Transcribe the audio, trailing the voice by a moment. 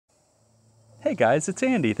Hey guys, it's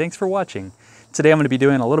Andy. Thanks for watching. Today I'm going to be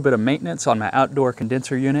doing a little bit of maintenance on my outdoor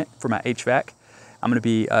condenser unit for my HVAC. I'm going to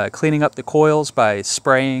be cleaning up the coils by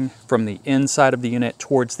spraying from the inside of the unit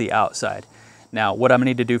towards the outside. Now what I'm going to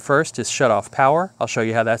need to do first is shut off power. I'll show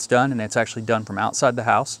you how that's done, and it's actually done from outside the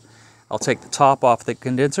house. I'll take the top off the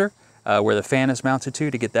condenser where the fan is mounted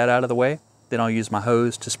to get that out of the way. Then I'll use my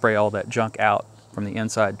hose to spray all that junk out from the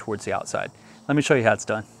inside towards the outside. Let me show you how it's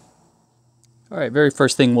done. Alright, very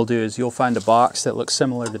first thing we'll do is you'll find a box that looks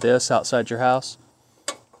similar to this outside your house.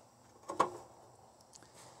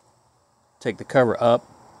 Take the cover up.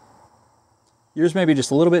 Yours may be just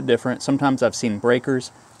a little bit different. Sometimes I've seen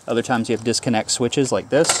breakers, other times you have disconnect switches like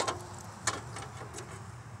this.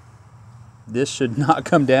 This should not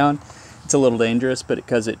come down. It's a little dangerous, but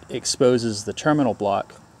because it exposes the terminal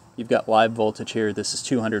block, you've got live voltage here. This is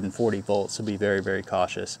 240 volts, so be very, very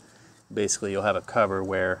cautious. Basically, you'll have a cover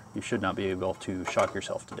where you should not be able to shock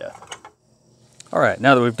yourself to death. All right,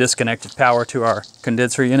 now that we've disconnected power to our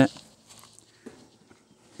condenser unit,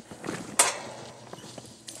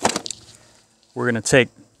 we're going to take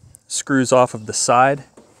screws off of the side.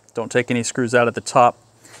 Don't take any screws out of the top,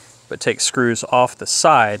 but take screws off the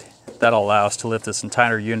side. That'll allow us to lift this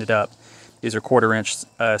entire unit up. These are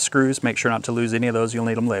 1/4-inch screws. Make sure not to lose any of those. You'll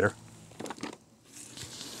need them later.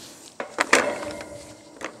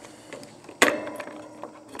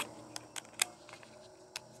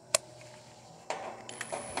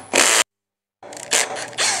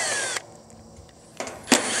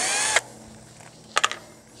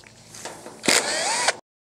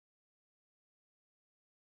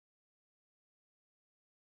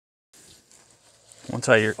 Once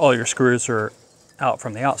all your screws are out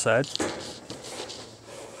from the outside,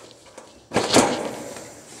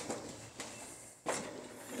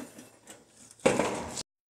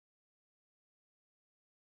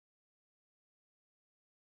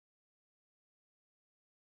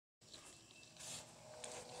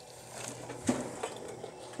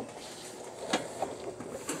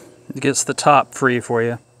 it gets the top free for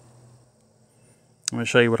you. I'm going to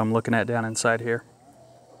show you what I'm looking at down inside here.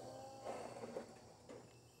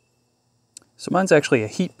 So mine's actually a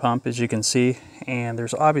heat pump, as you can see, and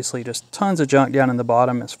there's obviously just tons of junk down in the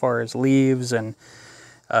bottom as far as leaves and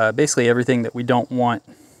basically everything that we don't want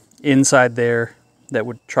inside there that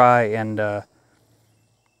would try and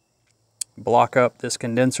block up this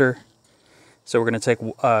condenser. So we're going to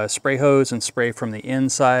take a spray hose and spray from the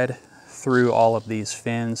inside through all of these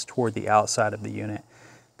fins toward the outside of the unit.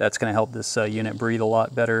 That's going to help this unit breathe a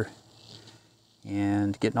lot better.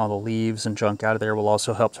 And getting all the leaves and junk out of there will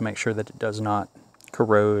also help to make sure that it does not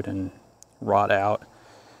corrode and rot out.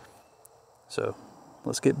 So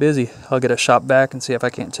let's get busy. I'll get a shop vac and see if I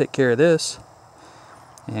can't take care of this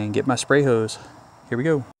and get my spray hose. Here we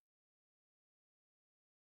go.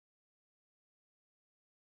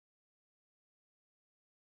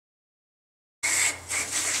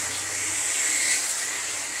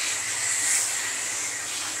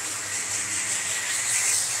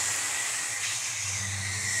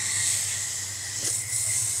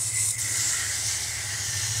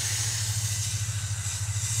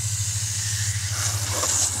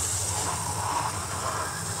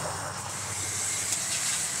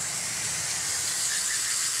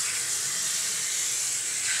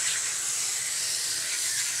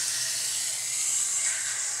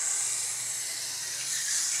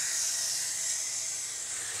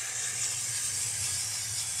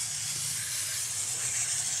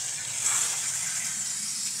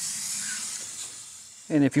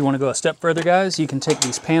 And if you want to go a step further, guys, you can take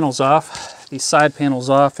these panels off, these side panels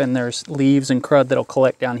off, and there's leaves and crud that'll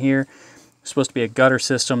collect down here. There's supposed to be a gutter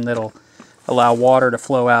system that'll allow water to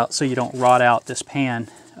flow out so you don't rot out this pan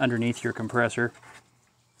underneath your compressor.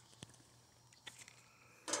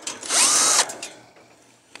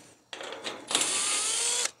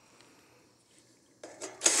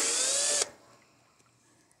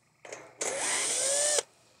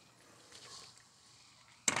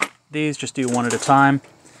 These just do one at a time.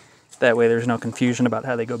 That way there's no confusion about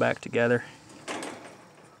how they go back together.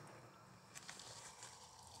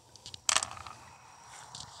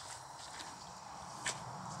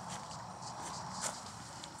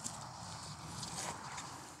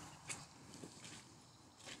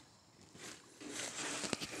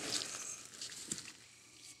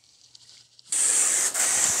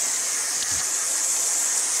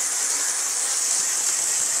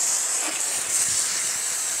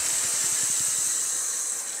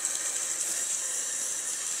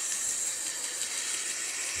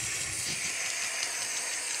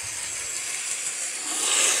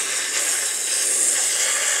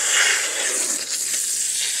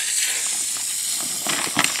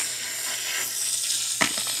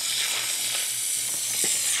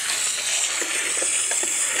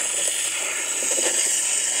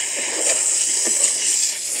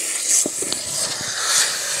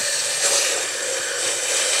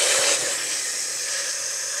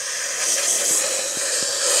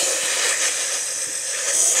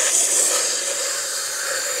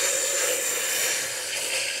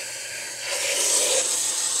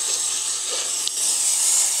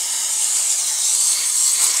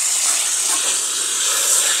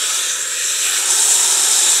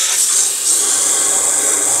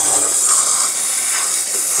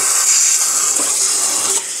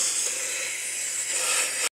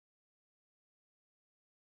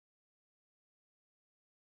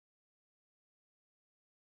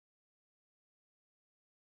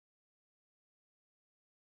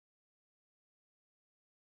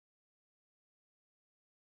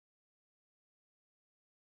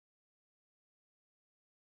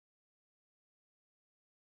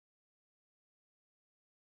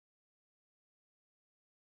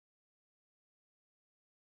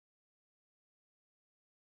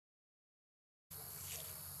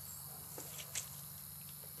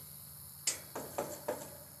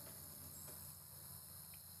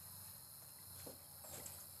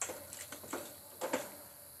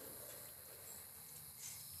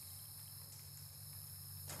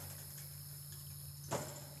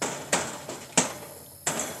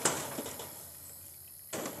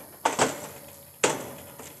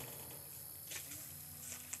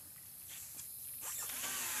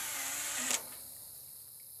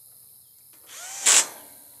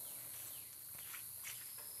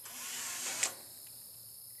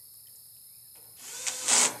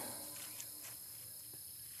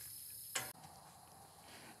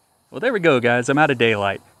 Well, there we go, guys. I'm out of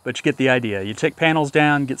daylight, but you get the idea. You take panels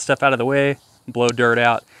down, get stuff out of the way, blow dirt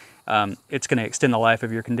out. It's going to extend the life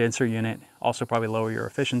of your condenser unit, also probably lower your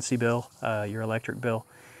efficiency bill, your electric bill.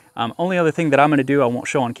 Only other thing that I'm going to do, I won't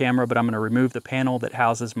show on camera, but I'm going to remove the panel that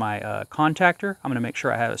houses my contactor. I'm going to make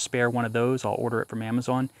sure I have a spare one of those. I'll order it from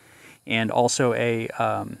Amazon. And also a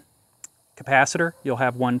capacitor. You'll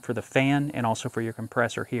have one for the fan and also for your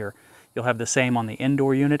compressor here. You'll have the same on the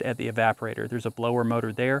indoor unit at the evaporator. There's a blower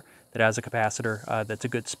motor there that has a capacitor that's a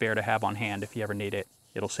good spare to have on hand if you ever need it.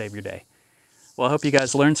 It'll save your day. Well, I hope you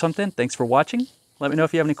guys learned something. Thanks for watching. Let me know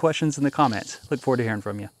if you have any questions in the comments. Look forward to hearing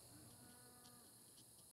from you.